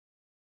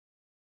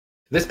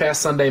This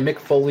past Sunday, Mick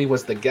Foley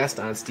was the guest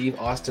on Steve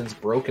Austin's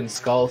Broken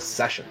Skull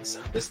Sessions.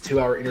 This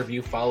 2-hour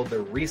interview followed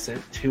the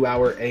recent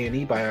 2-hour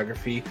A&E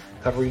biography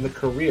covering the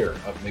career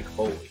of Mick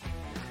Foley.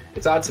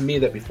 It's odd to me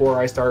that before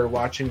I started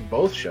watching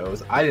both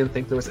shows, I didn't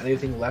think there was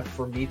anything left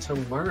for me to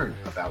learn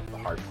about the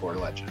hardcore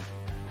legend.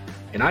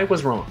 And I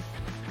was wrong.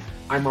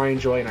 I'm Ryan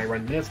Joy, and I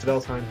run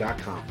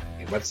minutesofbelltime.com,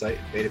 a website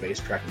and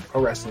database tracking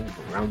pro wrestling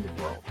from around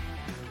the world.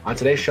 On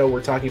today's show,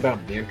 we're talking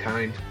about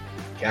Mankind,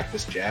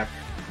 Cactus Jack,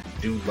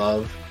 Dude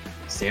Love,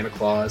 Santa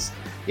Claus,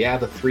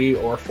 the 3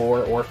 or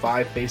 4 or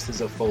 5 faces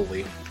of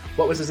Foley.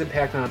 What was his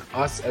impact on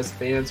us as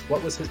fans?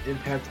 What was his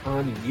impact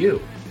on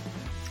you?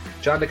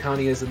 John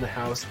DeConnie is in the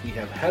house. We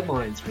have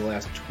headlines for the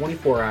last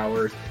 24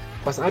 hours.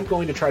 Plus, I'm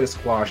going to try to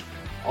squash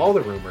all the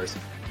rumors.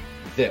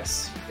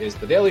 This is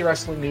the Daily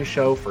Wrestling News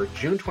Show for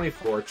June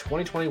 24,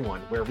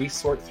 2021, where we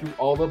sort through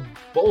all the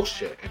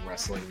bullshit in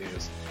wrestling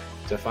news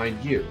to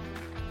find you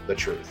the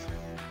truth.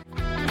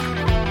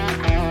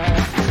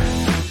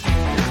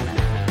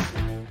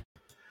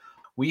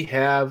 We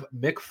have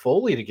Mick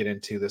Foley to get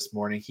into this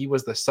morning. He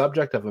was the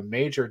subject of a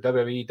major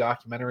WWE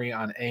documentary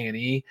on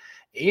A&E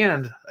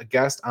and a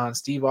guest on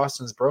Steve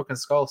Austin's Broken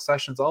Skull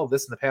Sessions. All of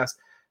this in the past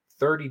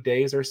 30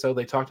 days or so.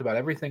 They talked about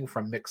everything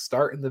from Mick's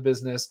start in the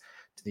business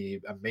to the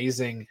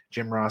amazing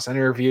Jim Ross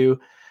interview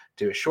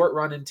to a short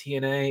run in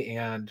TNA,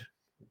 and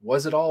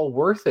was it all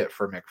worth it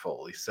for Mick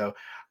Foley? So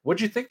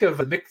what'd you think of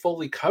the Mick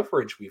Foley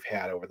coverage we've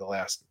had over the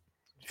last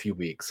few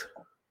weeks?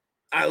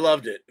 I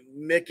loved it.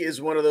 Mick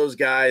is one of those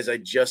guys I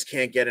just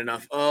can't get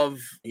enough of.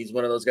 He's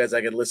one of those guys I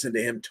could listen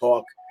to him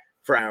talk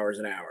for hours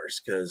and hours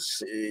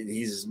because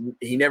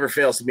he never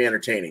fails to be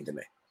entertaining to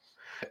me.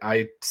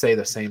 I say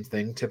the same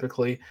thing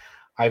typically.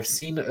 I've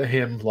seen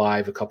him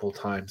live a couple of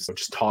times,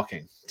 just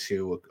talking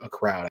to a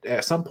crowd.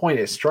 At some point,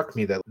 it struck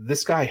me that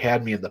this guy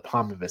had me in the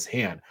palm of his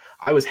hand.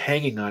 I was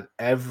hanging on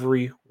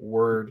every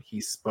word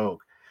he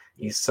spoke.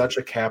 He's such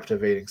a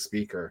captivating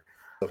speaker.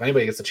 If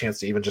anybody gets a chance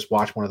to even just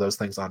watch one of those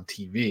things on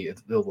TV,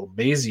 it'll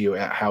amaze you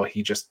at how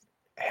he just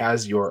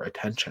has your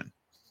attention.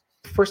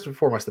 First and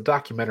foremost, the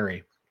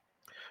documentary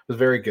was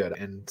very good.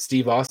 And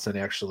Steve Austin,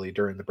 actually,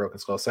 during the Broken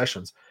Skull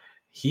Sessions,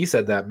 he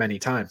said that many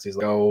times. He's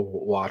like, "Go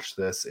watch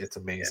this. It's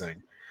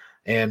amazing."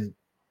 Yeah. And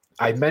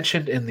I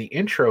mentioned in the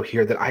intro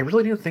here that I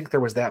really didn't think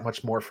there was that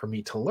much more for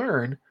me to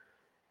learn.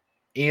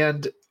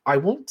 And I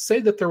won't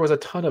say that there was a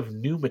ton of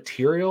new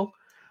material,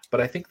 but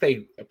I think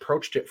they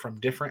approached it from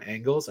different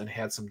angles and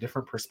had some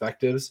different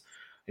perspectives,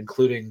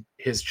 including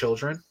his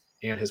children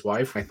and his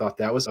wife. I thought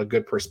that was a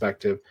good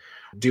perspective.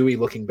 Dewey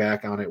looking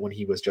back on it when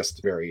he was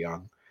just very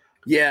young.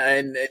 Yeah,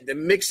 and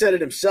Mick said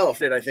it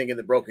himself, and I think in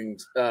the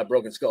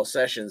Broken Skull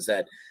Sessions,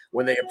 that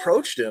when they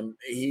approached him,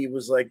 he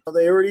was like, well,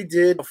 they already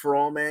did For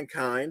All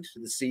Mankind.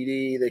 The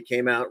CD that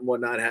came out and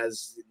whatnot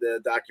has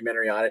the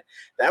documentary on it.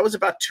 That was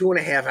about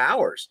 2.5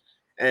 hours.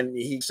 And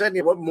he said,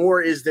 what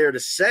more is there to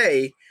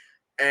say?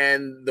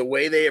 And the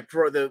way they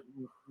approach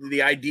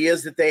the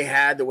ideas that they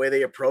had, the way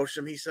they approached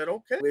them, he said,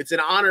 okay, it's an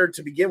honor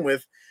to begin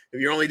with.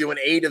 If you're only doing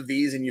 8 of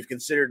these and you've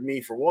considered me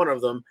for one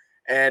of them.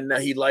 And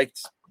he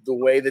liked the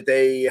way that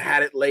they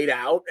had it laid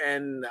out.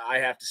 And I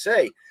have to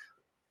say,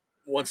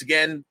 once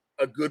again,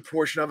 a good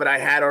portion of it I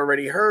had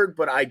already heard,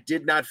 but I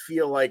did not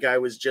feel like I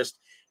was just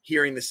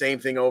hearing the same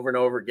thing over and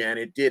over again.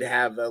 It did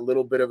have a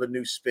little bit of a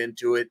new spin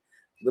to it,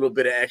 a little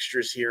bit of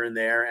extras here and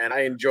there, and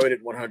I enjoyed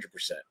it 100%.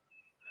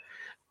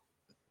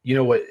 You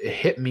know what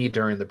hit me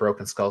during the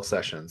Broken Skull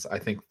Sessions? I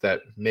think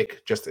that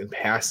Mick, just in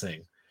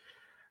passing,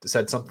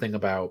 said something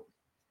about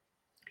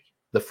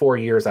the 4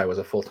 years I was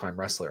a full-time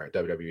wrestler at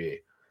WWE.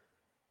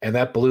 And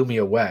that blew me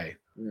away.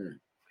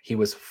 He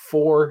was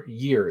 4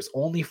 years,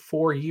 only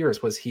 4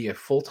 years was he a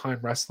full-time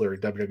wrestler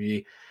in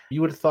WWE.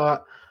 You would have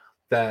thought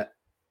that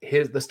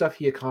the stuff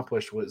he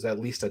accomplished was at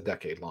least a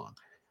decade long,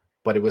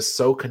 but it was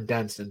so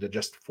condensed into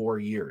just 4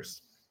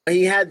 years.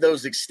 He had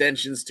those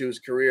extensions to his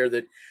career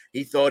that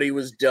he thought he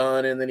was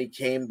done, and then he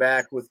came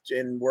back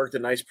and worked a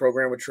nice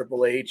program with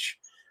Triple H.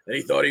 Then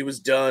he thought he was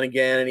done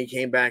again, and he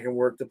came back and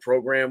worked the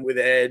program with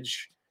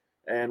Edge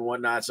and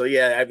whatnot. So,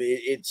 yeah,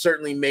 it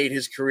certainly made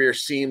his career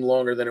seem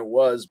longer than it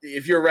was.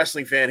 If you're a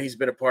wrestling fan, he's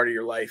been a part of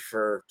your life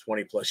for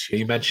 20-plus years.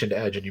 You mentioned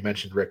Edge and you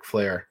mentioned Ric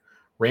Flair.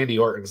 Randy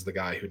Orton's the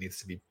guy who needs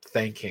to be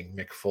thanking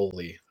Mick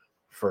Foley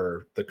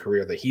for the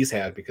career that he's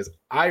had, because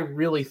I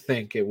really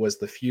think it was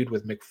the feud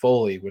with Mick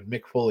Foley when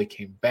Mick Foley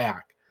came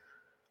back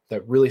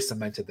that really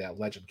cemented that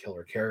legend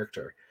killer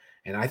character.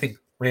 And I think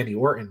Randy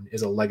Orton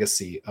is a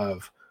legacy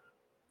of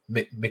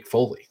Mick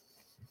Foley.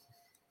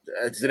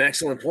 That's an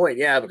excellent point,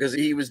 yeah, because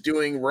he was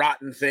doing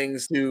rotten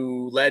things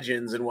to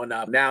legends and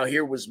whatnot. Now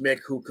here was Mick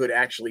who could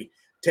actually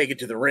take it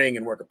to the ring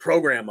and work a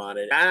program on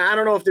it. I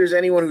don't know if there's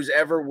anyone who's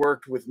ever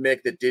worked with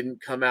Mick that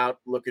didn't come out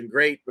looking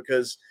great,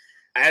 because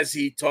as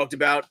he talked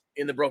about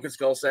in the Broken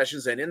Skull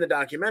Sessions and in the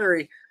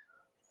documentary,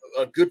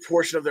 a good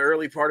portion of the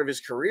early part of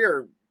his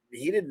career,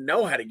 he didn't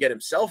know how to get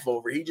himself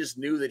over. He just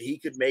knew that he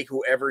could make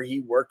whoever he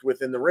worked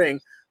with in the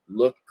ring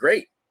look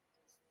great.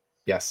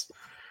 Yes.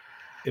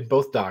 In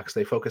both docs,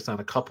 they focused on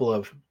a couple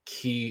of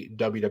key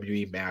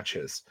WWE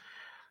matches.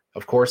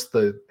 Of course,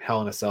 the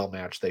Hell in a Cell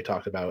match they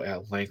talked about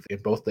at length in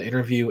both the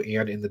interview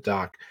and in the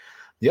doc.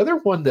 The other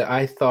one that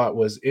I thought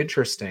was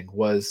interesting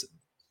was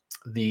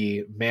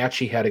the match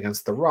he had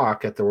against The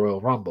Rock at the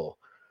Royal Rumble,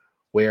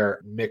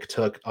 where Mick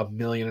took 1.5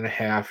 million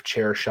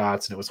chair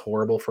shots and it was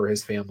horrible for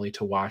his family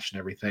to watch and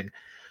everything.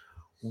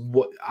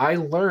 What I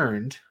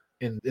learned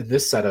in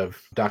this set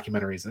of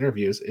documentaries and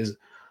interviews is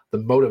the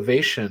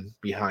motivation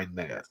behind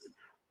that.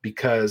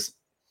 Because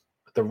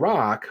The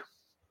Rock,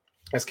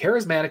 as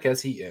charismatic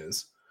as he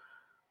is,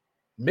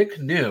 Mick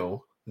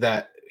knew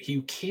that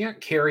he can't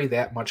carry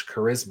that much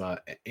charisma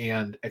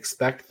and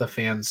expect the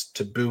fans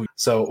to boo.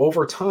 So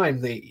over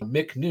time,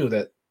 Mick knew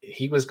that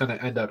he was going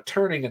to end up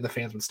turning and the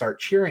fans would start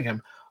cheering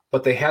him.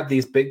 But they had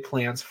these big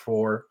plans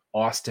for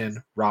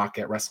Austin Rock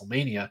at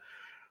WrestleMania.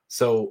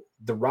 So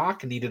The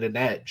Rock needed an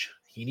edge.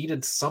 He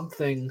needed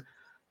something.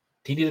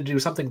 He needed to do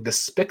something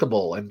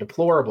despicable and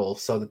deplorable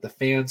so that the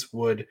fans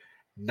would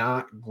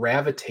not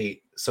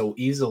gravitate so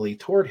easily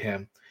toward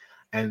him.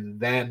 And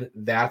then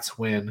that's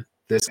when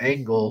this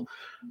angle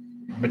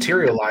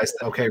materialized.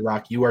 Okay,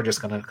 Rock, you are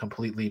just going to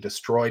completely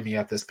destroy me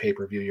at this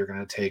pay-per-view. You're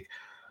going to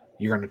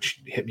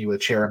hit me with a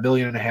chair 1.5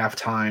 million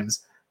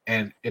times,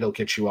 and it'll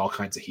get you all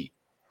kinds of heat.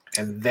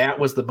 And that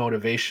was the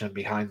motivation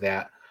behind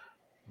that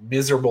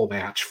miserable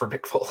match for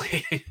Mick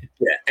Foley.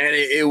 Yeah, and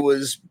it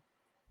was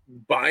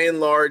by and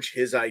large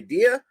his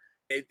idea.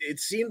 It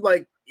seemed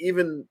like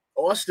even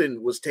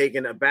Austin was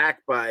taken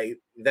aback by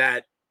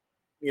that,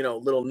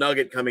 little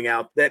nugget coming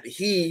out, that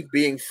he,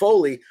 being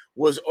Foley,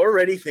 was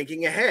already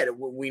thinking ahead.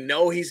 We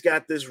know he's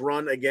got this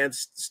run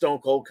against Stone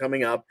Cold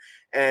coming up,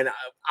 and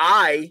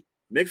I,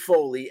 Mick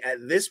Foley,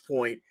 at this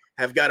point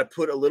have got to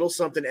put a little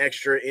something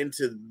extra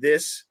into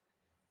this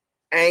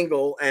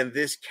angle and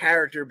this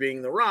character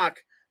being The Rock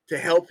to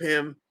help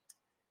him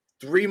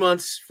 3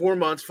 months, 4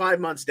 months, 5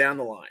 months down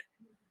the line.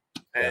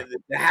 And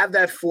to have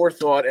that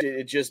forethought,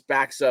 it just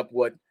backs up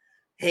what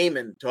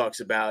Heyman talks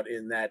about,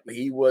 in that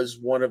he was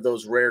one of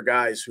those rare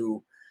guys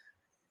who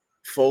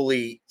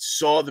Foley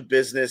saw the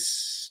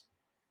business,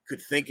 could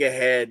think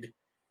ahead,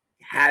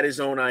 had his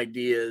own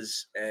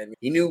ideas, and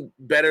he knew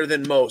better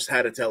than most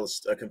how to tell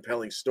a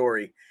compelling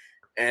story.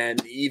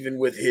 And even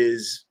with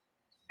his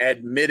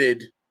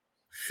admitted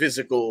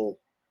physical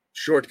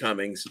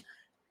shortcomings,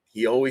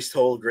 he always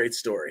told a great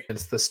story.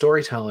 It's the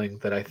storytelling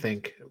that I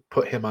think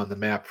put him on the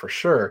map for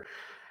sure.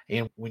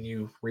 And when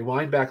you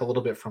rewind back a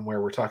little bit from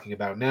where we're talking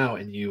about now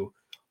and you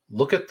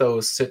look at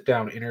those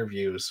sit-down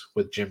interviews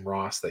with Jim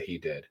Ross that he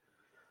did,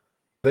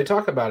 they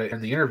talk about it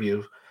in the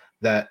interview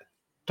that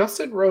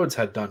Dustin Rhodes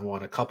had done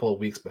one a couple of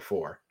weeks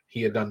before.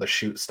 He had done the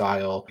shoot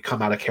style,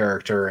 come out of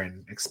character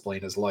and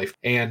explain his life.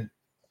 And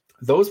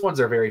those ones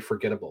are very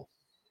forgettable,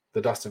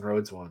 the Dustin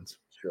Rhodes ones.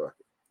 Sure.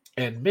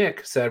 And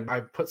Mick said,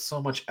 I put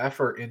so much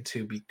effort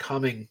into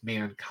becoming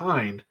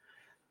Mankind.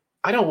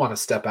 I don't want to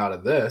step out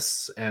of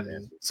this.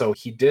 And so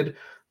he did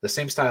the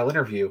same style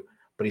interview,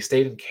 but he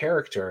stayed in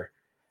character.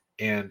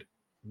 And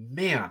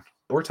man,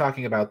 we're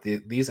talking about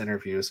these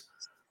interviews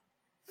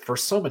for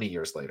so many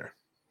years later.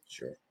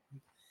 Sure.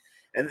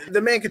 And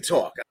the man could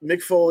talk.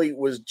 Mick Foley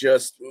was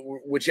just,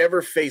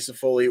 whichever face of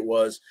Foley it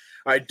was,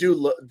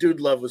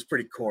 Dude Love was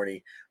pretty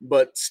corny,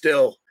 but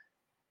still,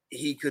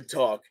 he could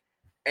talk.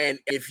 And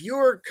if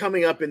you're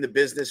coming up in the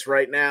business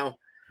right now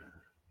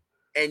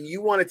and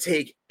you want to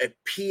take a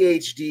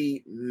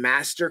PhD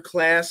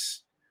masterclass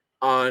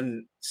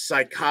on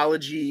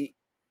psychology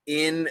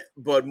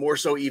but more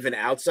so even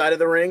outside of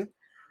the ring,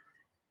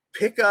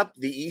 pick up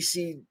the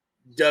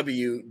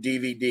ECW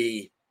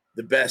DVD,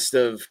 The Best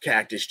of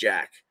Cactus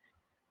Jack.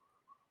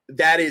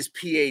 That is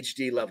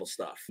PhD level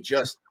stuff.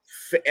 Just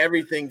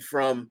everything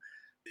from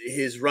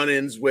his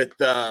run-ins with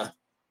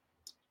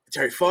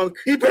Terry Funk.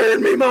 He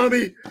burned me,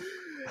 mommy.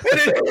 And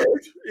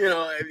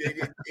it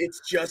hurt.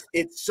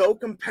 It's so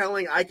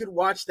compelling. I could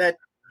watch that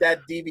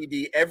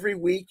DVD every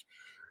week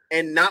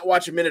and not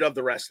watch a minute of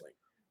the wrestling.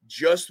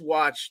 Just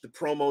watch the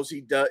promos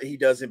he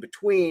does in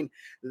between,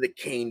 the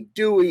Kane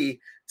Dewey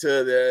to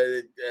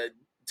the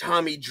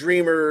Tommy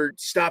Dreamer,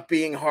 stop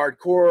being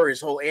hardcore,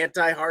 his whole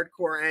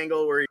anti-hardcore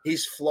angle where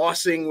he's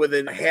flossing with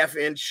a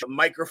half-inch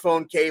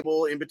microphone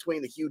cable in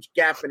between the huge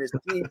gap in his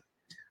teeth.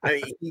 I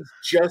mean, he's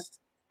just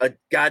a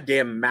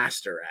goddamn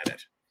master at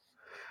it.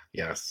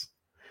 Yes.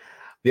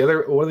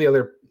 One of the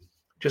other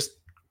just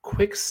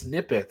quick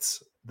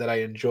snippets that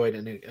I enjoyed,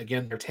 and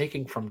again, they're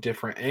taking from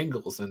different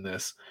angles in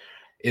this,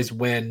 is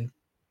when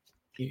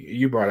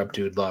you brought up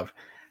Dude Love.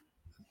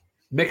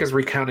 Mick is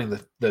recounting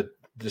the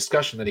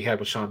discussion that he had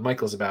with Shawn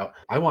Michaels about,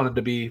 I wanted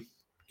to be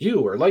you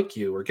or like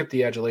you or get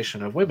the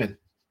adulation of women.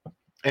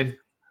 And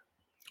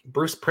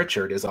Bruce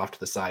Pritchard is off to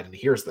the side and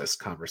hears this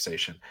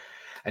conversation.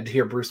 And to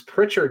hear Bruce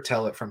Pritchard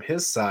tell it from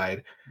his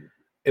side,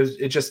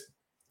 it just,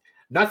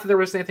 not that there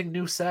was anything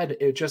new said,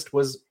 it just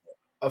was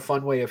a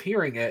fun way of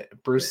hearing it.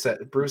 Bruce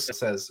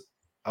says,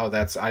 oh,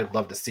 I'd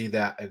love to see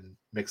that. And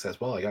Mick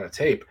says, well, I got a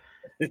tape.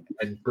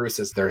 And Bruce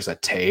says, there's a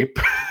tape.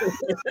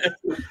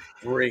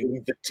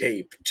 Bring the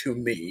tape to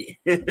me.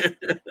 And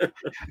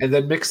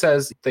then Mick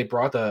says they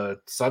brought the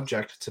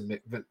subject to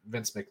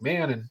Vince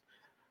McMahon, and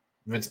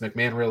Vince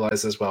McMahon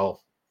realizes,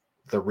 well,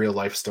 the real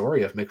life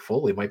story of Mick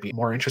Foley might be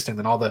more interesting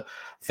than all the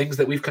things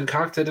that we've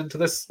concocted into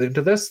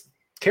this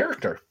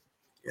character.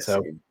 Yes,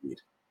 so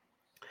indeed.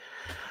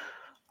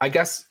 I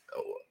guess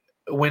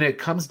when it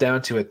comes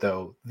down to it,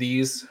 though,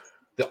 the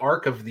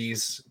arc of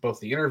these, both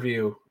the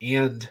interview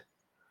and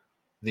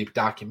the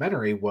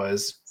documentary,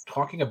 was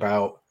talking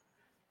about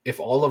if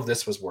all of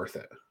this was worth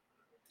it.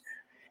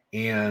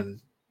 And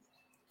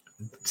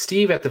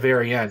Steve at the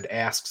very end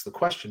asks the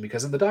question,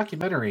 because in the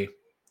documentary,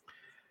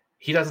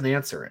 he doesn't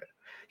answer it.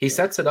 He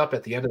sets it up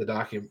at the end of the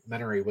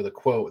documentary with a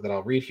quote that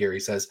I'll read here. He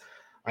says,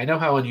 "I know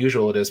how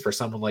unusual it is for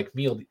someone like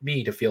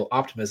me to feel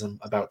optimism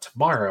about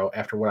tomorrow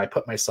after what I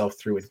put myself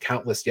through in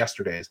countless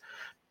yesterdays.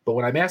 But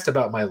when I'm asked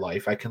about my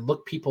life, I can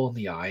look people in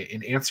the eye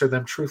and answer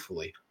them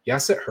truthfully.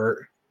 Yes, it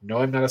hurt. No,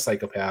 I'm not a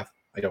psychopath,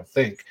 I don't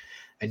think.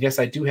 And yes,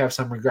 I do have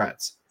some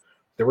regrets.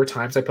 There were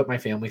times I put my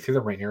family through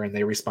the ringer and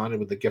they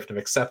responded with the gift of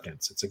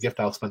acceptance. It's a gift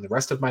I'll spend the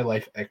rest of my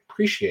life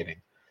appreciating.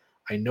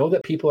 I know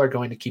that people are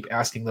going to keep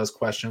asking those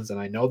questions, and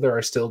I know there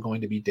are still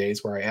going to be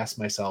days where I ask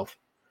myself,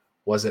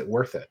 was it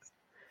worth it?"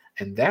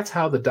 And that's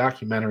how the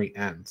documentary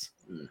ends.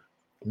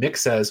 Mick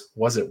says,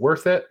 was it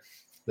worth it?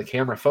 The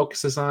camera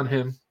focuses on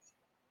him.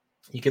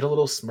 You get a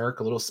little smirk,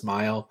 a little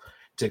smile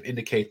to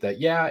indicate that,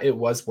 yeah, it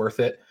was worth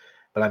it,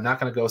 but I'm not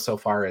going to go so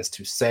far as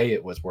to say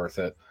it was worth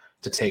it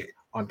to take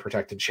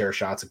unprotected chair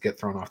shots and get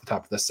thrown off the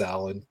top of the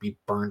cell and be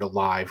burned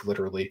alive,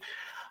 literally.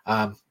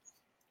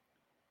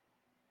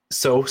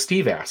 So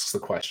Steve asks the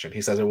question.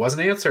 He says it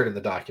wasn't answered in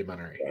the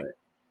documentary. Right.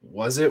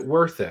 Was it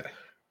worth it?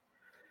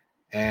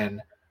 And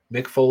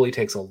Mick Foley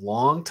takes a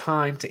long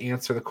time to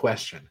answer the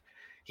question.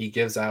 He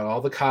gives out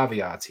all the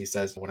caveats. He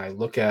says, when I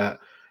look at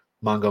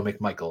Mongo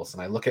McMichaels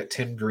and I look at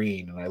Tim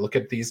Green and I look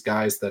at these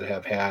guys that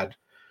have had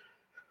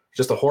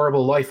just a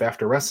horrible life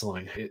after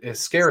wrestling, it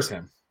scares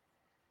him.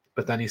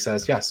 But then he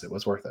says, yes, it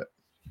was worth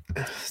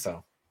it.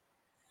 So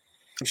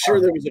I'm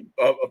sure there was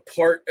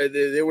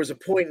there was a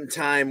point in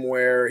time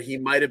where he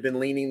might have been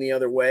leaning the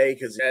other way,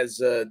 because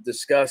as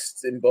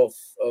discussed in both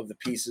of the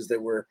pieces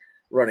that we're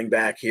running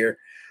back here,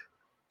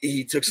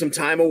 he took some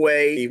time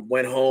away. He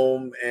went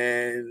home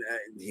and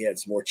he had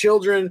some more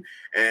children,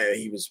 and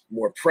he was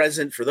more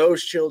present for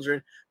those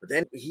children. But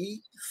then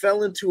he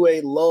fell into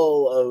a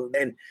lull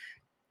and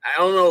I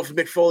don't know if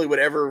Mick Foley would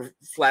ever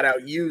flat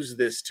out use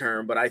this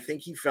term, but I think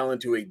he fell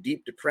into a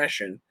deep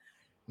depression.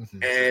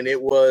 Mm-hmm. And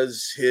it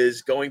was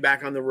his going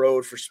back on the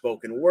road for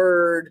spoken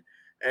word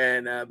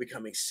and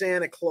becoming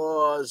Santa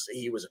Claus.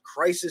 He was a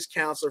crisis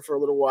counselor for a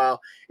little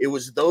while. It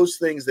was those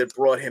things that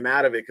brought him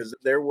out of it, because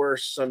there were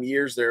some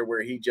years there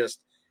where he just,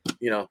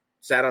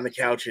 sat on the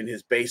couch in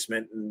his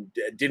basement and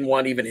didn't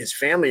want even his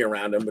family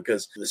around him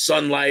because the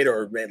sunlight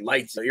or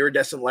lights,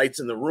 iridescent lights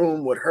in the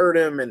room would hurt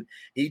him. And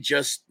he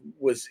just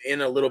was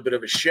in a little bit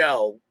of a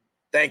shell.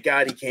 Thank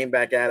God he came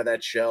back out of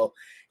that shell.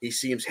 He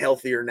seems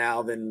healthier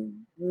now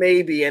than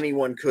maybe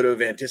anyone could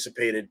have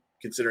anticipated,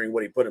 considering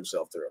what he put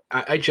himself through.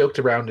 I joked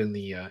around in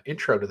the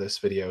intro to this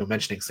video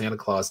mentioning Santa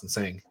Claus and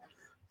saying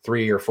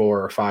 3 or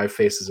 4 or 5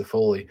 faces of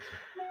Foley.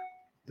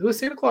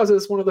 Santa Claus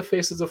is one of the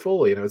faces of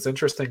Foley. It's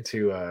interesting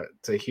to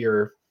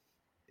hear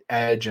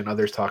Edge and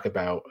others talk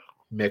about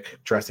Mick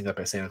dressing up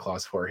as Santa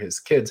Claus for his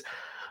kids.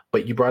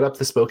 But you brought up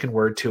the spoken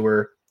word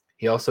tour.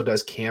 He also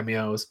does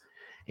cameos.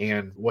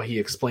 And what he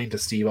explained to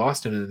Steve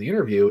Austin in the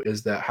interview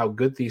is that how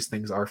good these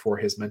things are for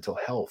his mental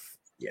health.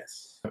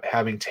 Yes.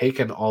 Having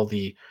taken all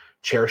the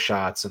chair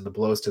shots and the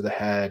blows to the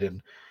head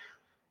and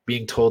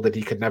being told that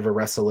he could never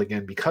wrestle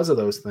again because of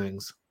those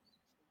things,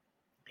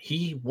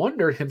 he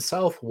wondered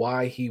himself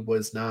why he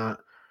was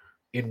not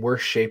in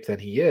worse shape than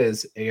he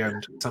is.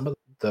 And some of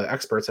the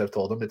experts have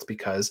told him it's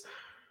because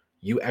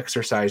you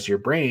exercise your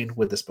brain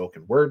with the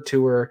spoken word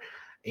tour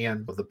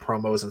and the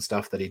promos and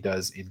stuff that he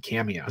does in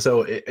Cameo.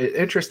 So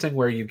interesting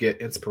where you get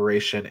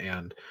inspiration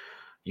and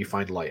you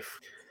find life.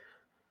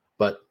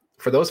 But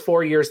for those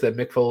 4 years that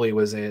Mick Foley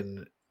was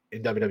in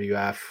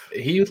WWF,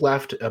 he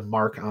left a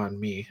mark on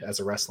me as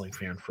a wrestling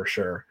fan for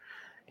sure.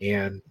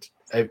 And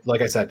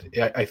like I said,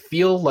 I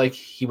feel like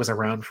he was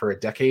around for a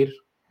decade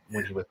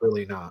when he was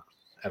really not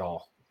at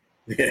all.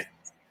 Yeah.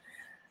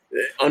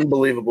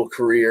 Unbelievable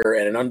career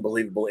and an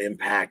unbelievable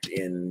impact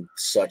in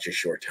such a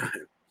short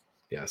time.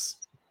 Yes.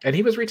 And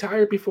he was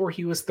retired before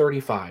he was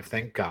 35.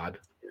 Thank God.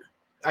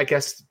 I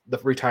guess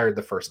retired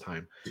the first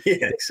time. Yeah,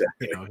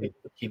 exactly.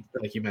 He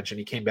like you mentioned,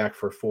 he came back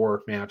for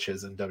 4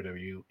 matches in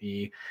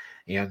WWE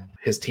and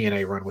his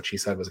TNA run, which he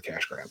said was a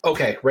cash grab.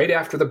 Okay, right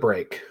after the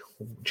break,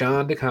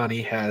 John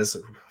DeConnie has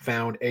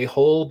found a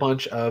whole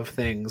bunch of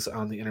things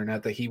on the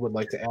internet that he would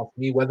like to ask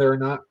me whether or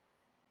not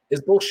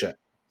is bullshit.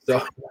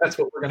 So that's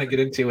what we're going to get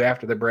into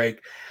after the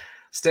break.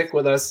 Stick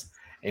with us,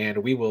 and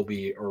we will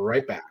be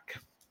right back.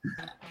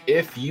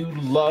 If you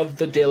love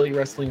the Daily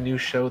Wrestling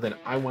News Show, then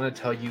I want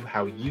to tell you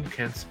how you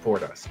can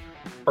support us.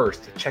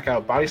 First, check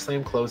out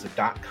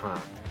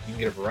bodyslamclothes.com. You can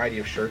get a variety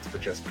of shirts for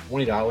just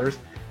 $20,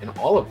 and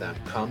all of them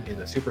come in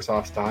the super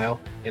soft style,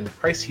 and the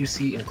price you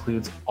see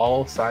includes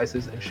all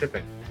sizes and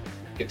shipping.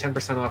 Get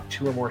 10% off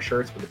 2 or more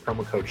shirts with the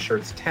promo code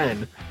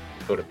SHIRTS10.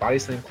 Go to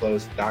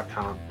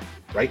bodyslamclothes.com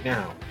right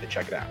now to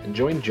check it out. And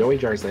join Joey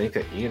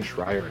Jarzenka, Ian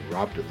Schreier, and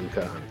Rob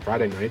DeLuca on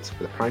Friday nights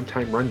for the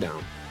Primetime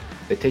Rundown.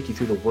 They take you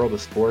through the world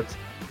of sports.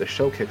 The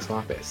show kicks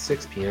off at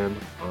 6 p.m.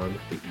 on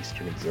the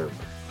Eastern Observer.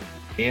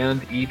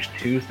 And each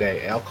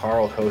Tuesday, Al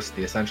Carl hosts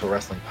the Essential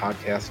Wrestling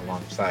Podcast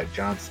alongside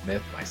John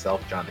Smith,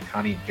 myself, John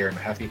DeConnie, and Gary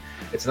Mahaffey.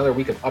 It's another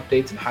week of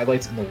updates and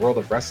highlights in the world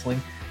of wrestling.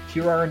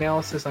 Here are our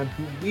analysis on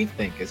who we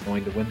think is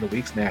going to win the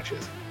week's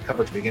matches.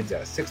 Coverage begins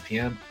at 6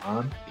 p.m.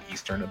 on the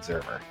Eastern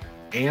Observer.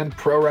 And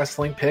Pro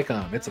Wrestling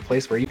Pick'em. It's a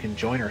place where you can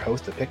join or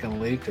host a Pick'em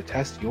League to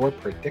test your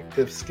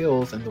predictive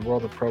skills in the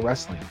world of pro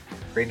wrestling.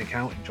 Create an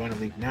account and join a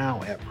league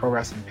now at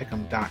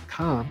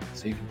ProWrestlingPick'em.com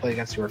so you can play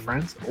against your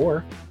friends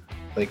or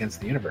play against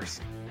the universe.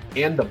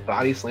 And the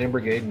Body Slam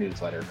Brigade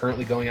newsletter,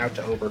 currently going out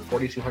to over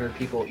 4,200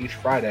 people each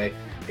Friday.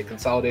 It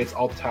consolidates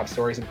all the top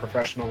stories in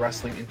professional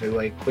wrestling into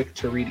a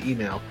quick-to-read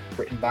email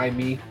written by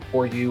me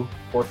for you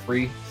for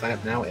free. Sign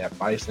up now at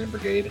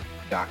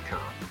BodySlamBrigade.com.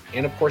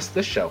 And of course,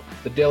 this show,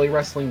 the Daily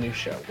Wrestling News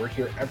Show. We're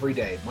here every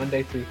day,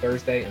 Monday through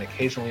Thursday, and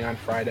occasionally on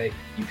Friday.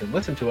 You can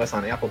listen to us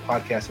on Apple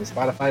Podcasts and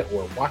Spotify,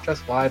 or watch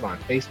us live on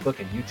Facebook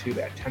and YouTube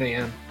at 10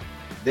 a.m.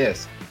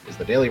 This is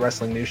the Daily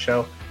Wrestling News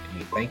Show, and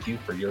we thank you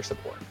for your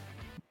support.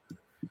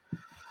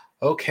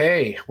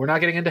 Okay, we're not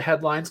getting into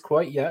headlines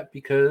quite yet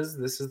because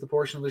this is the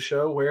portion of the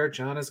show where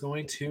John is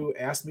going to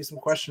ask me some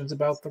questions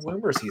about the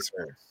rumors he's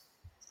heard.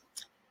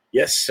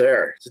 Yes,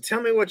 sir. So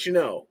tell me what you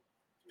know.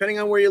 Depending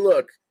on where you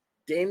look,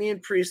 Damian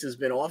Priest has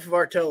been off of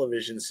our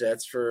television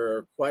sets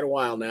for quite a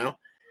while now.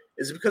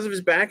 Is it because of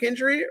his back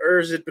injury, or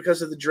is it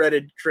because of the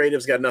dreaded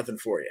creatives got nothing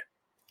for you?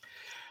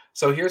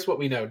 So here's what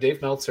we know.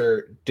 Dave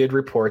Meltzer did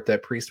report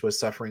that Priest was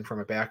suffering from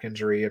a back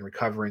injury and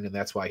recovering, and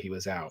that's why he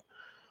was out.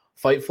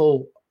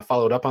 Fightful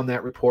followed up on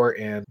that report,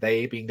 and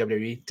they, being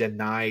WWE,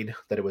 denied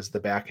that it was the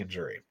back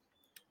injury.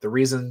 The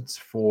reasons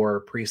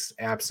for Priest's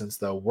absence,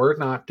 though, were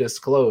not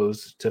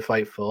disclosed to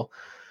Fightful.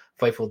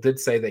 Fightful did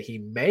say that he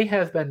may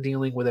have been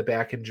dealing with a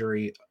back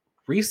injury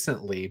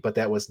recently, but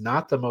that was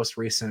not the most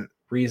recent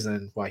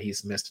reason why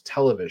he's missed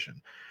television.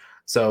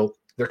 So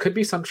there could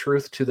be some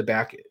truth to the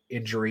back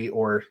injury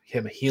or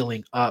him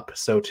healing up,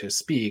 so to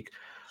speak,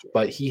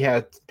 but he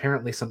had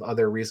apparently some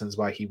other reasons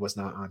why he was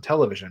not on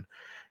television.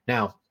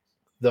 Now,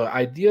 the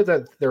idea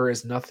that there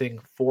is nothing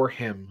for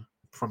him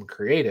from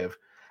creative,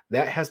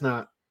 that has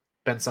not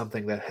been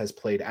something that has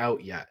played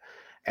out yet.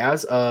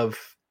 As of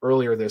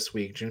earlier this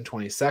week, June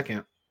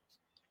 22nd,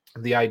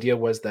 the idea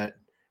was that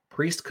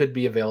Priest could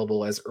be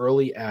available as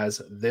early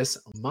as this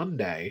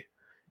Monday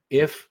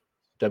if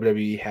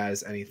WWE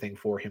has anything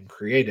for him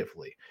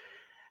creatively.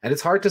 And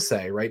it's hard to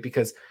say, right?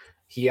 Because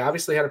he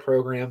obviously had a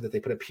program that they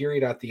put a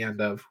period at the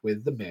end of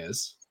with The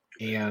Miz,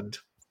 and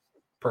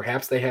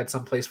perhaps they had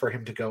some place for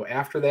him to go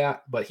after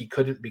that, but he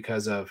couldn't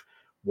because of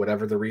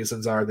whatever the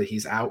reasons are that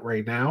he's out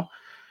right now.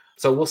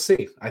 So we'll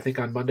see. I think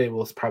on Monday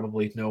we'll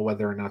probably know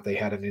whether or not they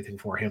had anything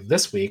for him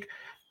this week,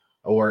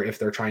 or if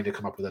they're trying to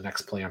come up with a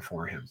next plan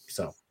for him.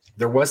 So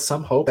there was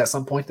some hope at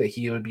some point that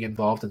he would be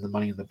involved in the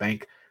Money in the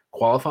Bank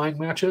qualifying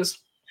matches.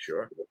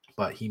 Sure.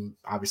 But he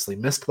obviously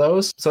missed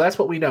those. So that's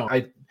what we know.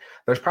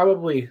 There's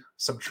probably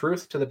some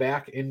truth to the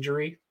back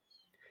injury,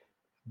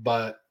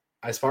 but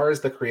as far as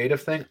the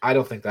creative thing, I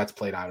don't think that's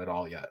played out at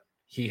all yet.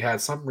 He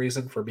had some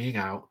reason for being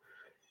out,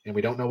 and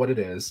we don't know what it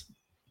is.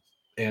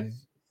 And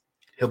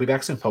he'll be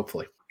back soon,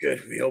 hopefully.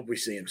 Good. We hope we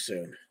see him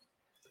soon.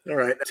 All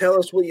right. Tell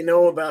us what you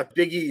know about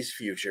Big E's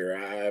future.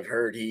 I've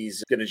heard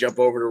he's going to jump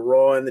over to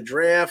Raw in the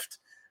draft,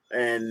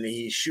 and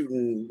he's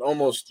shooting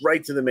almost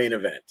right to the main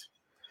event.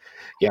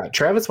 Yeah,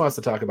 Travis wants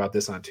to talk about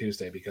this on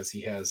Tuesday because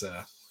he has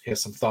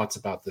some thoughts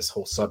about this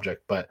whole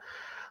subject, but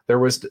there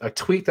was a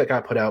tweet that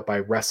got put out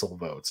by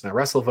WrestleVotes. Now,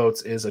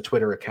 WrestleVotes is a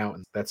Twitter account,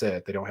 and that's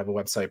it. They don't have a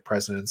website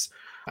presence.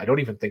 I don't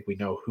even think we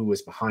know who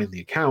is behind the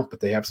account, but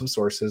they have some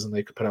sources, and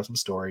they could put out some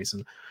stories,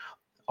 and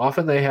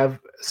often they have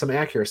some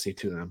accuracy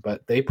to them.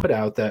 But they put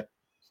out that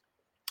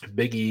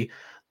Big E,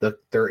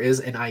 there is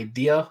an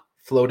idea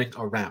floating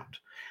around.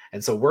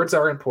 And so words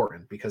are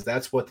important because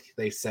that's what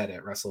they said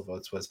at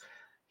WrestleVotes was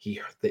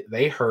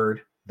they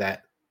heard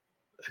that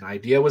an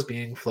idea was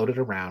being floated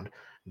around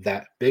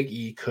that Big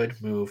E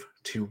could move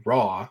to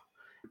Raw,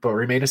 but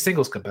remain a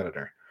singles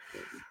competitor.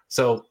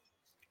 So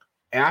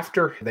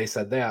after they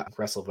said that,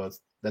 WrestleVotes,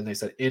 then they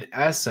said, in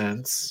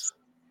essence,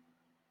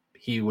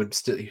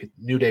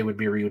 New Day would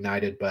be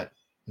reunited, but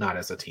not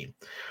as a team.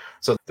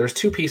 So there's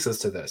two pieces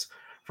to this.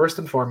 First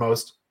and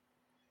foremost,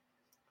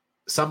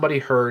 somebody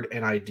heard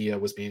an idea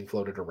was being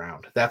floated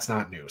around. That's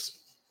not news.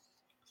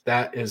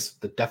 That is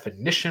the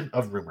definition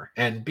of rumor.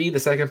 And B, the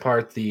second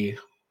part,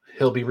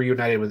 he'll be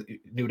reunited with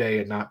New Day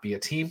and not be a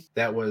team.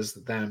 That was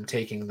them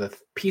taking the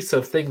piece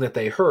of thing that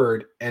they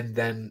heard and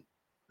then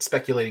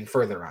speculating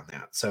further on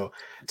that. So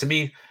to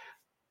me,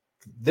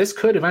 this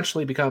could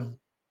eventually become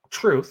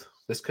truth.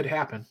 This could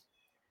happen.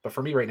 But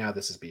for me right now,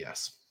 this is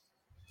BS.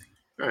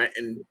 All right.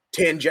 And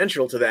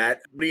tangential to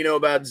that, what do you know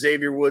about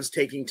Xavier Woods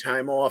taking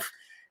time off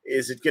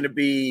Is it going to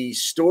be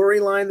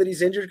storyline that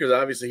he's injured? Because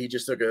obviously he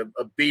just took a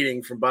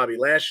beating from Bobby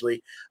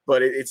Lashley,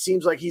 but it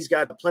seems like he's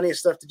got plenty of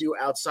stuff to do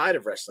outside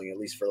of wrestling, at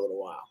least for a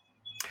little while.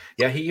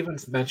 Yeah, he even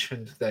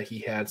mentioned that he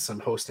had some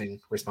hosting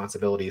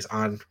responsibilities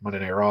on Monday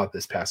Night Raw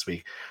this past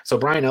week. So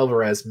Brian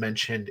Alvarez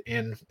mentioned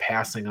in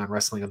passing on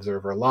Wrestling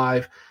Observer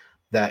Live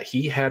that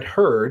he had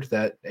heard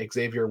that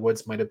Xavier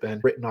Woods might have been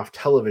written off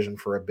television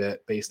for a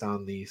bit based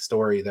on the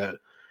story that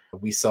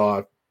we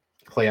saw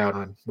play out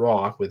on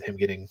Raw with him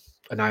getting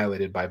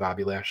annihilated by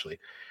Bobby Lashley.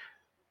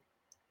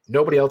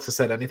 Nobody else has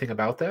said anything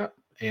about that.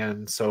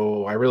 And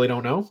so I really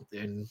don't know.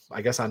 And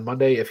I guess on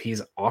Monday, if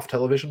he's off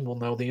television, we'll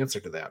know the answer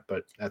to that.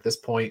 But at this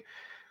point,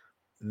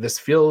 this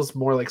feels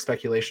more like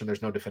speculation.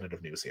 There's no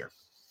definitive news here.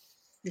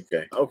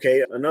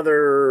 Okay.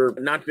 Another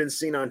not been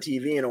seen on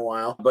TV in a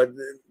while, but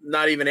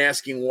not even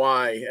asking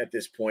why at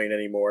this point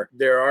anymore.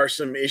 There are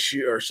some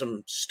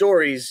some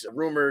stories,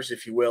 rumors,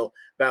 if you will,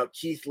 about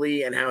Keith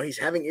Lee and how he's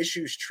having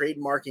issues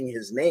trademarking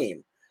his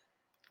name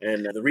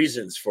and the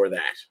reasons for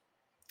that.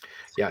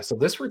 Yeah, so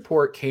this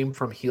report came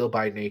from Heel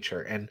by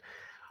Nature, and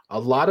a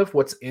lot of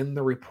what's in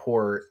the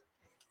report,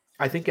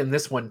 I think in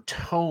this one,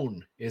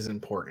 tone is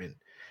important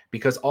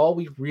because all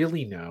we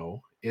really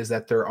know is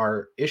that there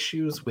are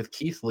issues with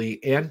Keith Lee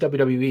and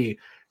WWE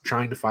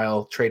trying to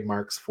file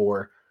trademarks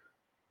for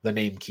the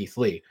name Keith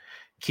Lee.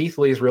 Keith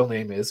Lee's real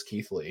name is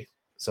Keith Lee,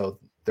 so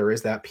there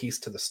is that piece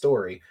to the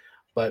story,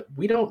 but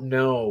we don't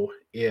know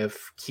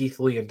if Keith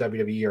Lee and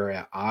WWE are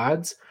at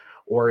odds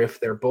or if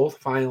they're both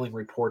filing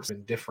reports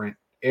in different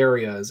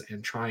areas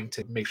and trying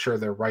to make sure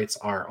their rights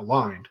are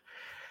aligned.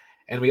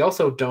 And we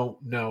also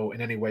don't know in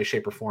any way,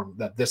 shape, or form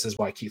that this is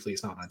why Keith Lee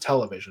is not on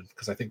television,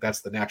 because I think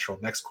that's the natural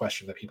next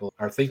question that people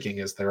are thinking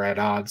is they're at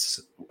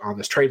odds on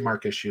this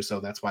trademark issue, so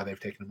that's why they've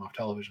taken him off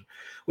television.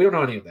 We don't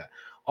know any of that.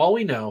 All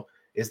we know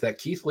is that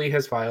Keith Lee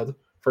has filed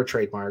for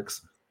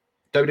trademarks.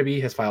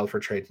 WWE has filed for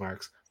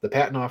trademarks. The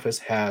Patent Office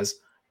has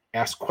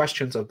asked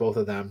questions of both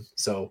of them,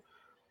 so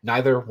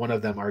neither one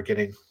of them are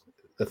getting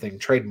the thing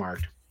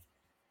trademarked.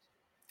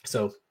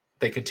 So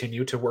they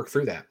continue to work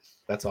through that.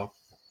 That's all.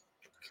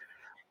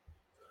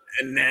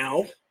 And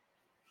now,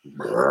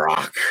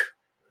 Brock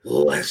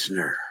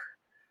Lesnar.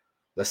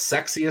 The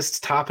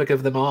sexiest topic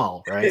of them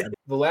all, right?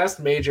 The last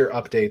major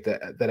update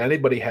that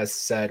anybody has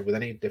said with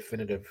any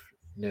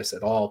definitiveness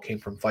at all came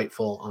from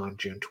Fightful on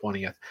June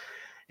 20th.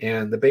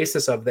 And the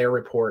basis of their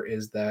report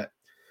is that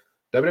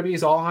WWE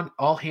is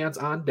all hands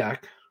on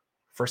deck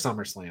for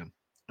SummerSlam,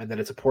 and that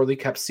it's a poorly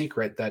kept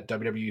secret that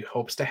WWE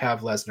hopes to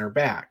have Lesnar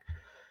back.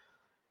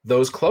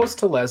 Those close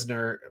to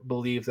Lesnar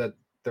believe that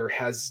there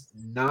has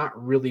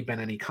not really been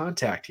any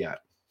contact yet.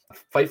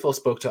 Fightful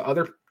spoke to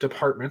other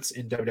departments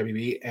in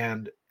WWE,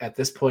 and at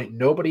this point,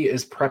 nobody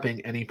is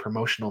prepping any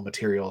promotional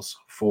materials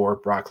for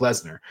Brock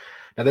Lesnar.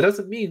 Now, that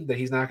doesn't mean that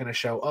he's not going to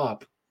show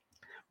up,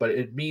 but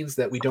it means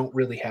that we don't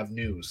really have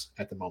news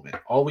at the moment.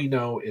 All we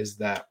know is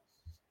that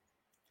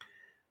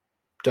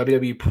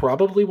WWE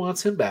probably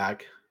wants him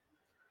back.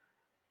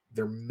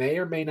 There may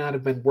or may not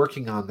have been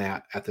working on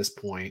that at this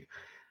point,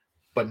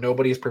 but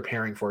nobody is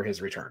preparing for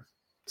his return.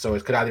 So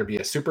it could either be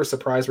a super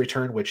surprise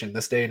return, which in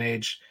this day and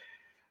age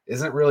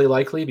isn't really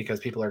likely because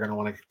people are going to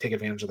want to take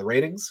advantage of the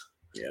ratings.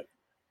 Yep.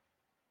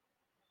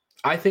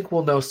 I think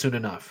we'll know soon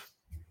enough,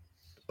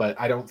 but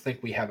I don't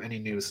think we have any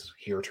news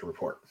here to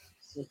report.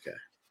 Okay.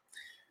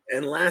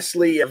 And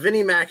lastly,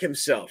 Vinnie Mac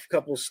himself, a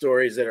couple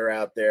stories that are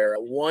out there.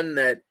 One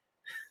that,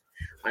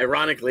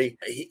 ironically,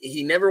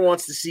 he never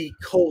wants to see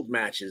cold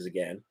matches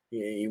again.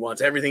 He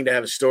wants everything to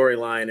have a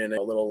storyline and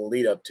a little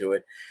lead up to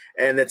it.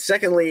 And that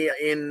secondly,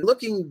 in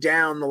looking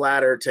down the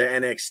ladder to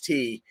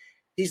NXT,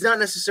 he's not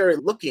necessarily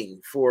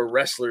looking for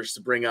wrestlers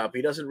to bring up.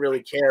 He doesn't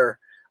really care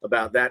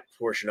about that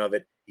portion of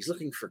it. He's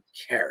looking for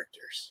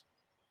characters.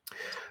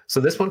 So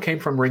this one came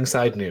from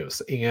Ringside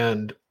News,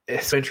 and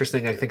it's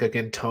interesting. I think,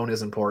 again, tone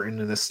is important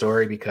in this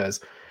story because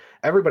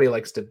everybody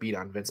likes to beat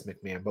on Vince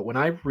McMahon. But when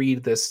I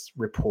read this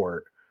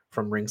report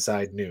from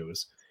Ringside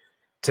News,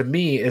 to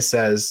me, it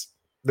says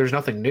there's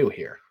nothing new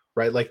here,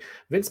 right? Like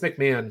Vince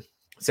McMahon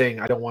saying,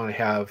 I don't want to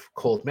have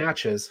cold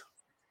matches.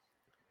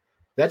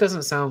 That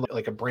doesn't sound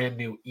like a brand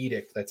new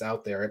edict that's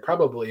out there. It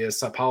probably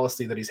is a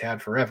policy that he's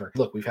had forever.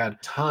 Look, we've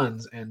had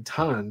tons and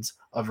tons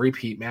of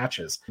repeat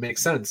matches. It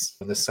makes sense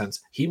in this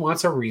sense. He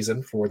wants a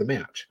reason for the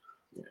match.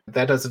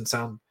 That doesn't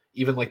sound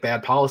even like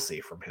bad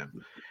policy from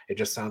him. It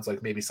just sounds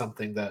like maybe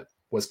something that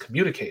was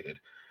communicated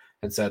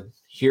and said,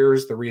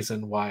 here's the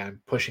reason why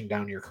I'm pushing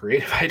down your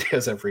creative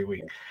ideas every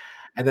week.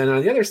 And then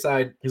on the other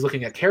side, he's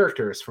looking at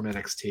characters from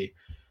NXT.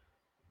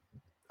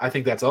 I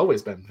think that's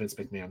always been Vince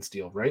McMahon's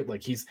deal, right?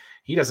 Like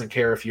he doesn't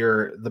care if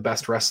you're the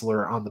best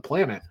wrestler on the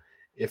planet.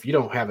 If you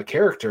don't have a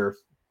character,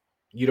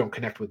 you don't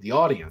connect with the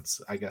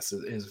audience, I guess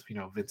is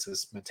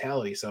Vince's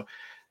mentality. So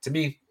to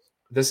me,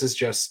 this is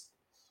just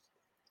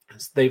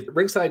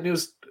Ringside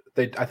News.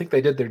 I think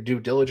they did their due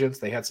diligence.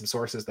 They had some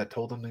sources that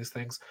told them these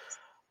things.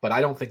 But I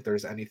don't think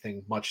there's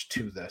anything much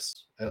to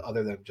this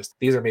other than just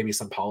these are maybe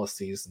some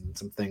policies and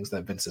some things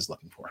that Vince is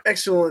looking for.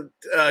 Excellent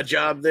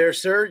job there,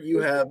 sir. You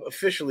have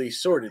officially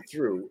sorted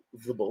through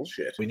the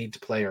bullshit. We need to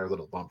play our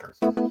little bumper.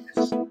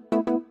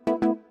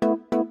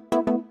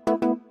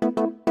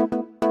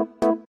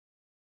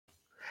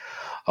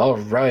 All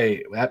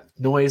right. That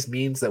noise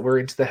means that we're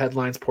into the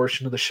headlines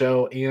portion of the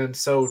show. And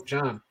so,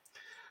 John,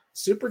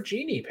 Super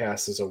Genie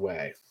passes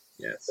away.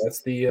 Yes.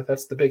 That's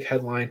the big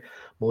headline.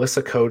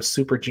 Melissa Coates,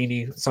 Super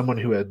Genie, someone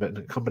who had been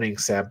accompanying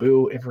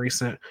Sabu in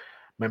recent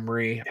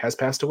memory, has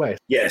passed away.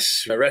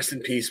 Yes. Rest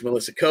in peace,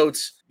 Melissa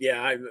Coates.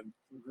 Yeah,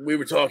 we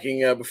were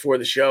talking before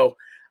the show.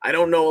 I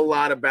don't know a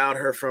lot about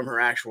her from her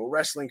actual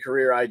wrestling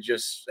career. I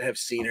just have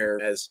seen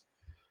her as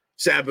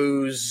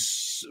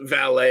Sabu's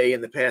valet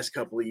in the past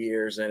couple of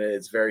years, and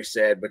it's very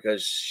sad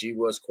because she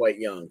was quite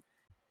young.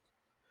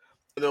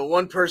 The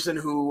one person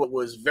who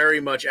was very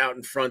much out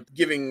in front,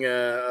 giving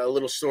a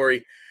little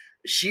story,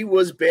 she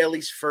was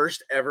Bayley's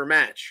first ever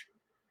match.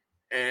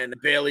 And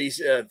Bayley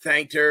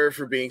thanked her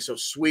for being so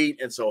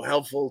sweet and so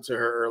helpful to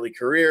her early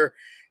career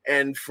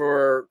and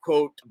for,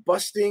 quote,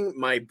 busting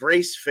my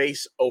brace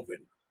face open,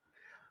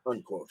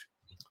 unquote.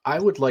 I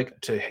would like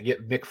to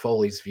get Mick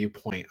Foley's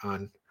viewpoint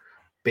on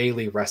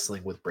Bayley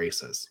wrestling with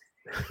braces.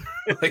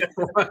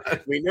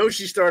 We know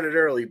she started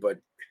early, but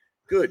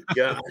good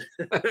God.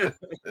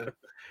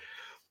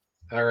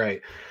 All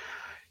right.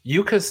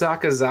 Yuka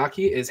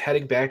Sakazaki is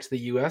heading back to the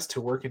U.S.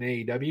 to work in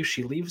AEW.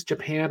 She leaves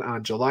Japan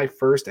on July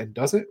 1st and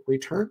doesn't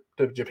return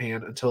to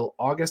Japan until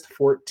August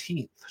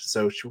 14th.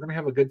 So we're going to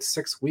have a good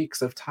 6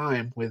 weeks of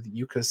time with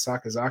Yuka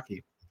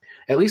Sakazaki.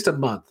 At least a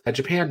month.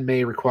 Japan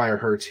may require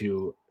her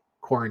to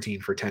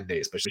quarantine for 10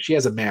 days, but she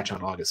has a match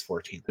on August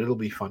 14th. It'll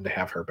be fun to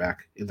have her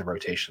back in the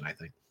rotation, I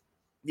think.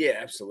 Yeah,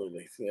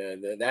 absolutely.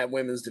 That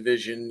women's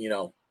division,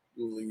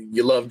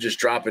 you love just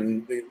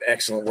dropping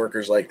excellent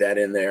workers like that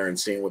in there and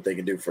seeing what they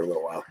can do for a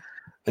little while.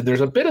 And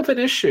there's a bit of an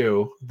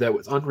issue that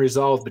was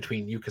unresolved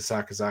between Yuka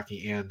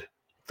Sakazaki and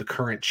the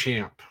current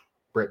champ,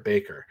 Britt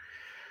Baker.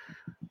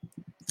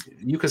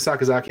 Yuka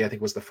Sakazaki, I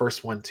think, was the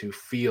first one to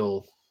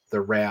feel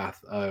the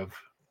wrath of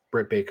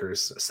Britt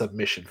Baker's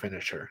submission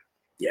finisher.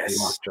 Yes.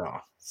 Lockjaw.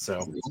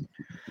 So,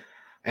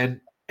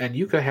 and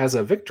Yuka has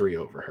a victory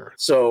over her.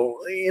 So,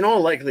 in all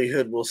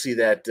likelihood, we'll see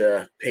that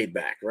paid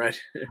back, right?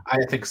 I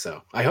think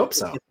so. I hope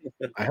so.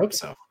 I hope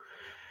so.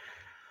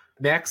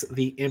 Max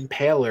the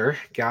Impaler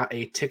got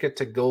a ticket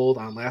to gold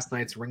on last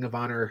night's Ring of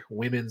Honor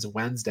Women's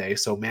Wednesday.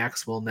 So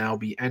Max will now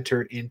be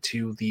entered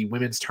into the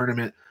women's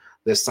tournament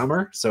this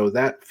summer. So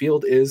that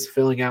field is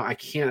filling out. I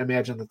can't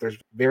imagine that there's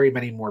very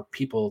many more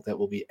people that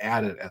will be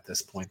added at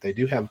this point. They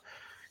do have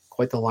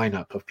quite the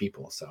lineup of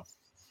people. So,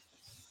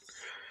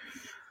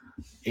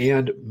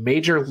 and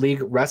Major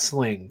League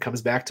Wrestling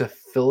comes back to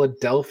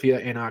Philadelphia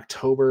in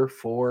October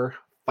for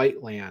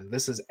Fightland.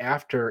 This is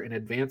after an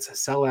advance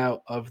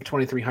sellout of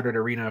 2300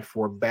 Arena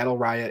for Battle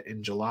Riot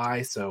in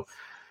July. So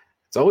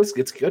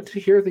it's good to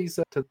hear these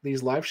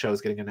live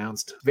shows getting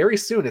announced very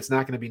soon. It's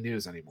not going to be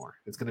news anymore.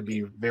 It's going to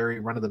be very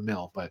run of the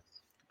mill. But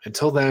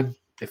until then,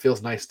 it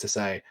feels nice to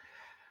say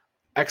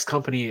X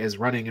company is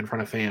running in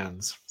front of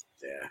fans.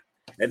 Yeah.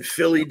 And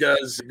Philly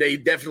they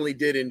definitely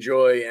did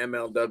enjoy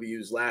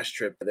MLW's last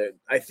trip.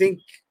 I think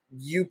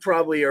you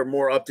probably are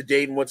more up to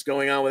date in what's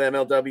going on with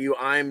MLW.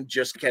 I'm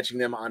just catching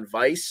them on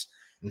Vice,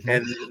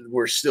 and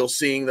we're still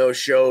seeing those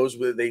shows.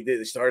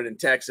 They started in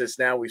Texas.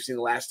 Now we've seen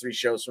the last 3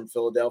 shows from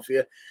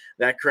Philadelphia.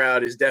 That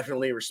crowd is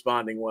definitely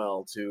responding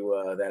well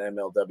to that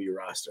MLW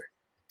roster.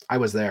 I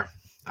was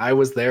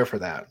there for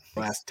that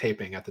last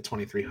taping at the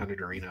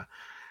 2300 Arena,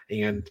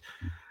 and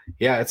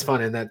yeah, it's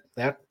fun. And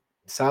that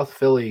South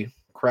Philly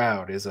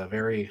crowd is a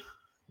very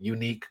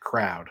unique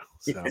crowd.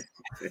 So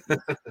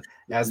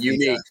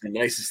unique, the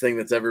nicest thing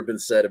that's ever been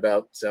said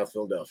about South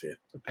Philadelphia,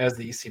 as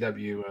the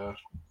ECW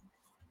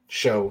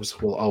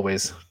shows will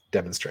always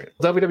demonstrate.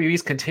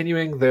 WWE's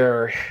continuing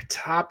their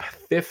top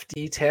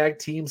 50 tag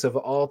teams of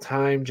all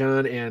time,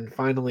 John. And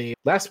finally,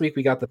 last week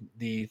we got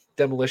the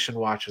Demolition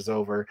Watch is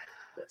over.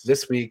 Yes.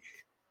 This week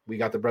we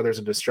got the Brothers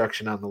of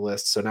Destruction on the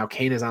list. So now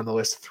Kane is on the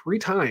list 3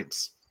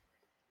 times.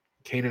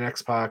 Kane and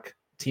X-Pac,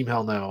 Team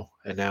Hell No,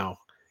 and now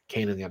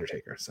Kane and The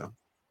Undertaker. So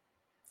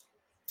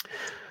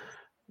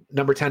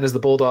number 10 is the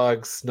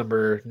Bulldogs.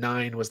 Number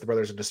 9 was the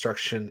Brothers of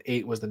Destruction.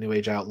 8 was the New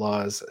Age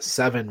Outlaws.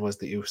 7 was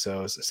the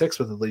Usos. 6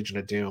 was the Legion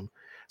of Doom.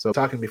 So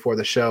talking before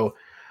the show,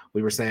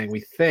 we were saying we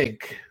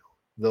think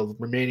the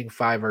remaining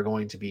 5 are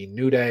going to be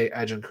New Day,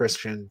 Edge and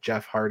Christian,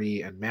 Jeff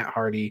Hardy and Matt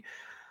Hardy,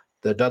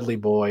 the Dudley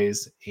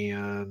Boys,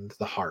 and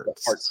the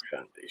Hearts. The Hearts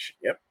Foundation.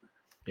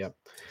 Yep.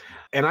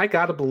 And I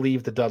got to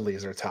believe the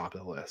Dudleys are top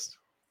of the list.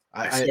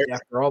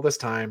 After all this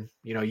time,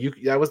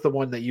 that was the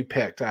one that you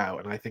picked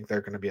out, and I think they're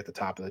going to be at the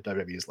top of the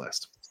WWE's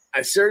list.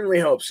 I certainly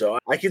hope so.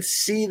 I could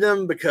see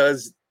them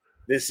because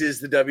this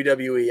is the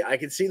WWE. I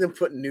could see them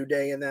putting New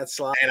Day in that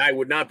slot, and I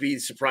would not be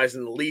surprised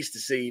in the least to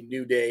see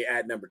New Day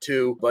at number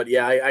 2. But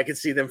yeah, I could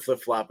see them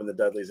flip-flopping the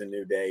Dudleys and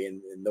New Day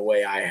in the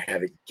way I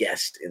have it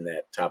guessed in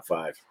that top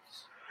 5.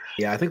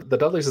 Yeah, I think the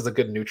Dudleys is a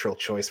good neutral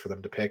choice for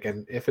them to pick.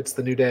 And if it's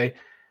the New Day,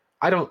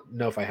 I don't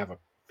know if I have a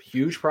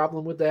huge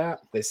problem with that.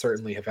 They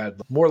certainly have had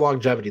more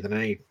longevity than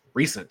any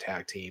recent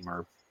tag team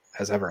or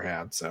has ever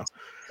had. So,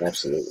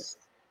 Absolutely.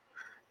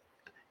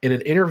 in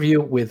an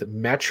interview with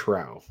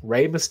Metro,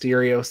 Rey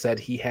Mysterio said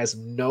he has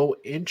no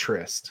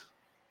interest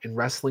in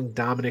wrestling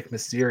Dominic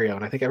Mysterio.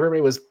 And I think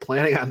everybody was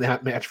planning on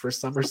that match for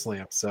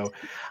SummerSlam. So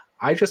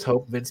I just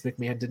hope Vince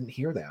McMahon didn't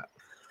hear that.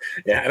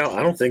 Yeah, I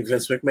don't think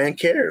Vince McMahon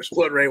cares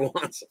what Ray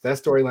wants. If that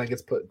storyline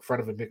gets put in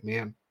front of a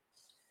McMahon,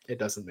 it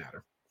doesn't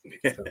matter.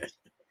 So.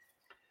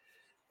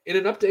 In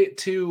an update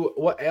to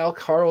what Al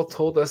Carl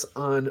told us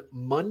on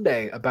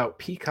Monday about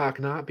Peacock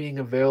not being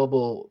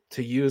available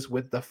to use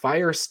with the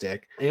Fire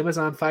Stick,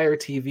 Amazon Fire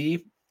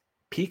TV,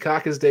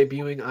 Peacock is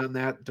debuting on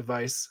that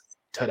device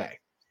today.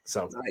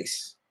 So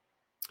nice.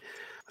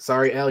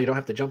 Sorry, Al, you don't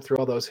have to jump through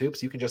all those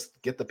hoops. You can just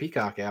get the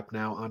Peacock app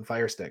now on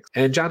Fire Sticks.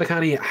 And John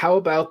DeConnie, how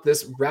about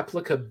this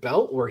replica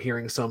belt we're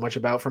hearing so much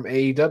about from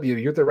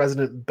AEW? You're the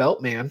resident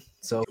belt man.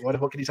 So what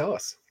can you tell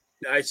us?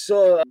 I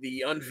saw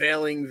the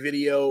unveiling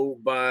video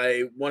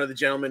by one of the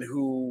gentlemen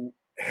who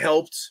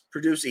helped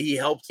produce it.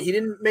 He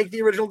didn't make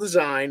the original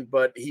design,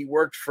 but he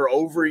worked for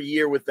over a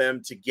year with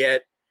them to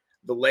get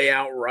the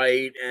layout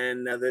right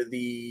and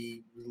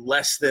the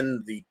less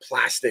than the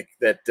plastic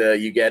that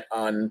you get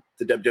on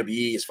the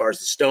WWE as far as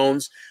the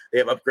stones. They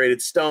have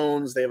upgraded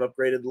stones. They have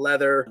upgraded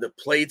leather. The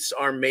plates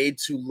are made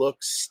to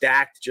look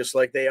stacked just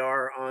like they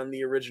are on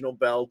the original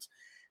belt.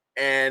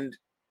 And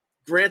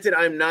granted,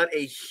 I'm not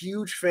a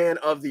huge fan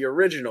of the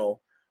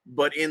original,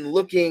 but in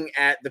looking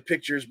at the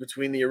pictures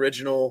between the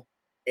original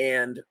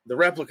and the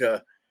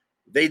replica,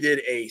 they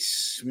did a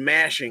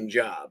smashing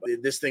job.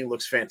 This thing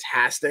looks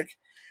fantastic.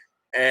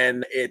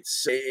 And it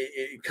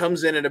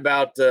comes in at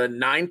about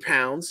 9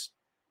 pounds.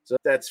 So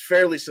that's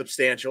fairly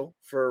substantial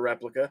for a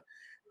replica.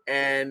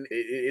 And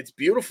it's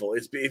beautiful.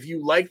 If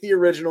you like the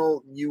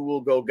original, you will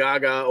go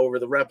gaga over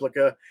the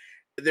replica.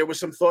 There was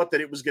some thought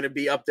that it was going to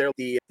be up there.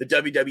 The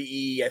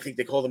WWE, I think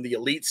they call them the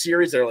Elite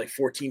Series. They're like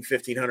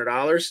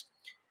 $1,500.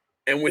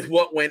 And with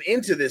what went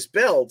into this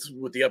belt,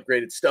 with the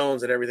upgraded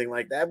stones and everything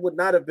like that, would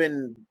not have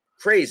been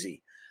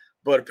crazy.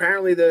 But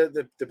apparently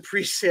the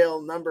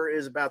pre-sale number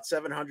is about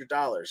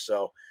 $700.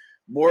 So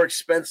more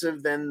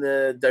expensive than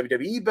the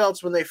WWE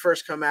belts when they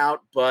first come out,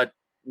 but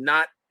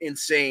not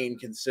insane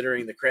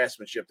considering the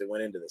craftsmanship that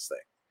went into this thing.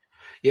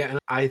 Yeah, and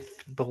I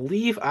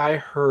believe I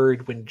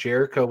heard when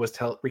Jericho was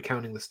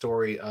recounting the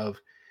story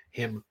of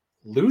him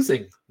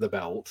losing the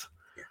belt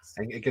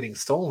and getting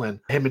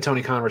stolen, him and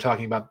Tony Khan were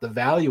talking about the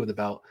value of the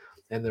belt,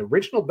 and the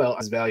original belt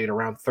is valued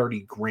around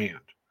 $30,000.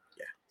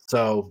 Yeah.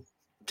 So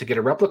to get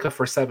a replica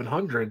for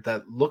 $700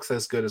 that looks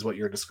as good as what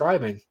you're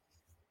describing,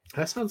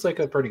 that sounds like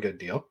a pretty good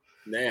deal.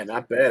 Man,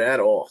 not bad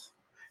at all.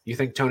 You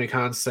think Tony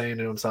Khan's saying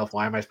to himself,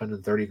 "Why am I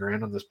spending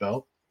 $30,000 on this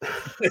belt?"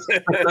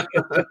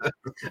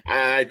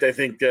 I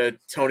think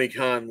Tony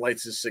Khan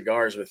lights his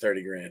cigars with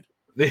 $30,000.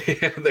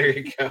 Yeah, there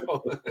you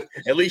go.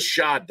 At least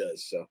Shad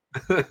does. So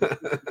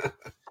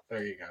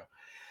there you go.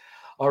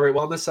 All right.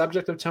 Well, on the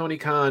subject of Tony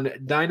Khan,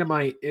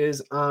 Dynamite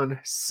is on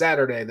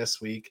Saturday this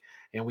week,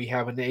 and we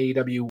have an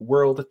AEW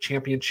World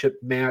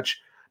Championship match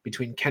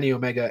between Kenny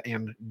Omega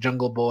and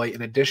Jungle Boy.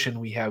 In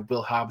addition, we have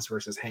Will Hobbs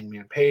versus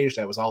Hangman Page.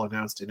 That was all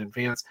announced in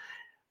advance.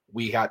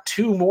 We got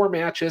 2 more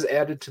matches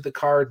added to the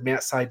card.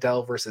 Matt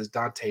Sydal versus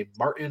Dante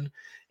Martin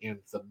and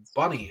The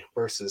Bunny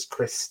versus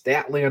Chris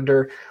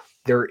Statlander.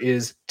 There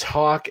is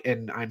talk,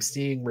 and I'm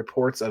seeing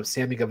reports of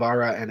Sammy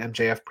Guevara and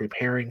MJF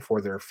preparing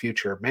for their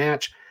future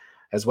match,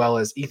 as well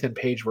as Ethan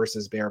Page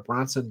versus Bear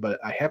Bronson, but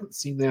I haven't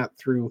seen that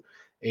through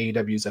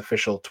AEW's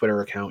official Twitter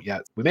account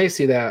yet. We may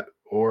see that,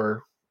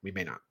 or we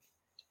may not.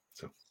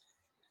 So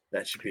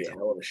that should be a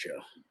hell of a show.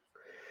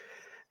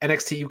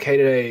 NXT UK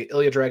today,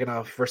 Ilya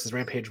Dragunov versus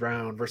Rampage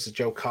Brown versus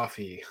Joe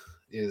Coffey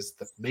is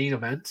the main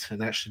event, and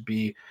that should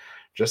be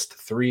just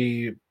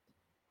 3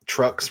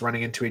 trucks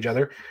running into each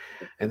other.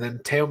 And then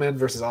Teoman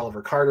versus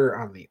Oliver Carter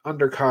on the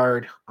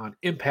undercard. On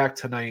Impact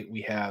tonight,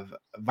 we have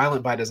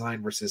Violent by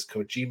Design versus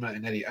Kojima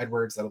and Eddie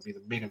Edwards. That'll be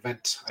the main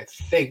event, I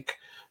think,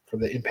 for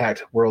the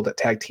Impact World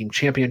Tag Team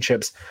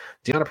Championships.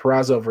 Deonna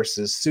Purrazzo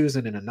versus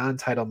Susan in a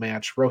non-title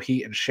match.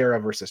 Rohit and Shera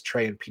versus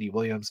Trey and Petey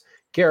Williams.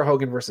 Garrett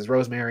Hogan versus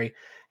Rosemary.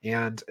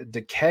 And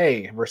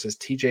Decay versus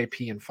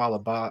TJP and Fallah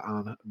Bahh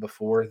on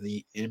Before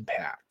the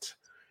Impact.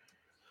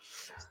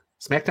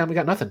 SmackDown, we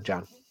got nothing,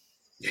 John.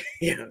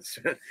 Yeah,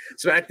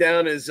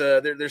 SmackDown is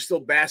they're still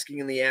basking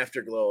in the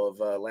afterglow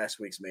of last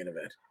week's main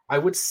event. I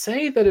would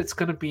say that it's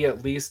going to be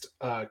at least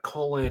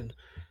colon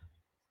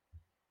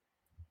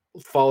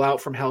fallout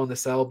from Hell in the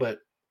Cell, but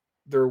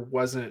there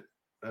wasn't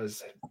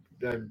as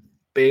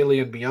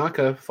Bailey and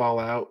Bianca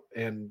fallout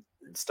and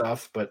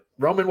stuff. But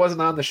Roman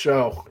wasn't on the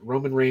show.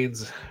 Roman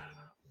Reigns.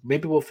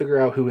 Maybe we'll figure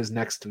out who his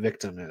next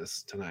victim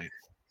is tonight.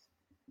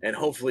 And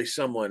hopefully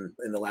someone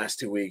in the last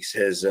 2 weeks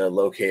has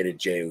located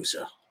Jey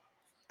Uso.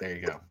 There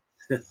you go.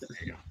 There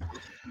you go.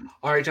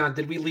 All right, John,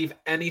 did we leave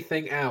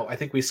anything out? I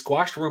think we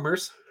squashed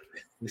rumors.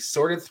 We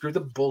sorted through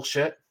the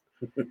bullshit.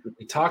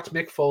 We talked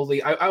Mick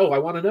Foley. I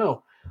want to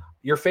know,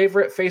 Your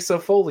favorite face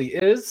of Foley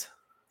is?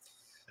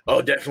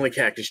 Oh, definitely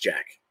Cactus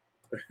Jack.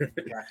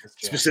 Cactus Jack.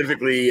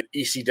 Specifically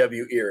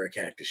ECW era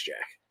Cactus Jack.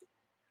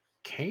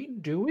 Kane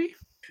Dewey?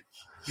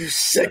 You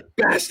sick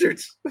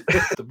bastards.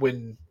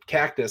 When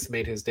Cactus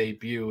made his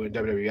debut in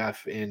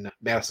WWF in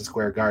Madison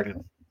Square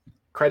Garden,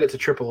 credit to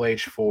Triple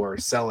H for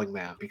selling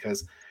that,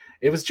 because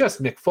it was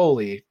just Mick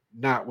Foley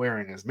not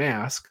wearing his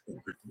mask,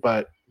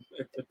 but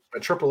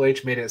Triple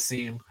H made it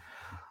seem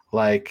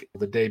like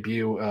the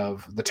debut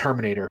of the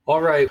Terminator.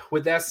 All right,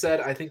 with that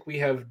said, I think we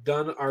have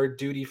done our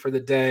duty for the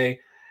day.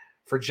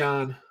 For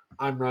John,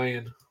 I'm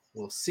Ryan.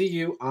 We'll see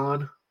you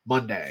on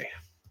Monday.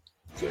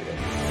 Good.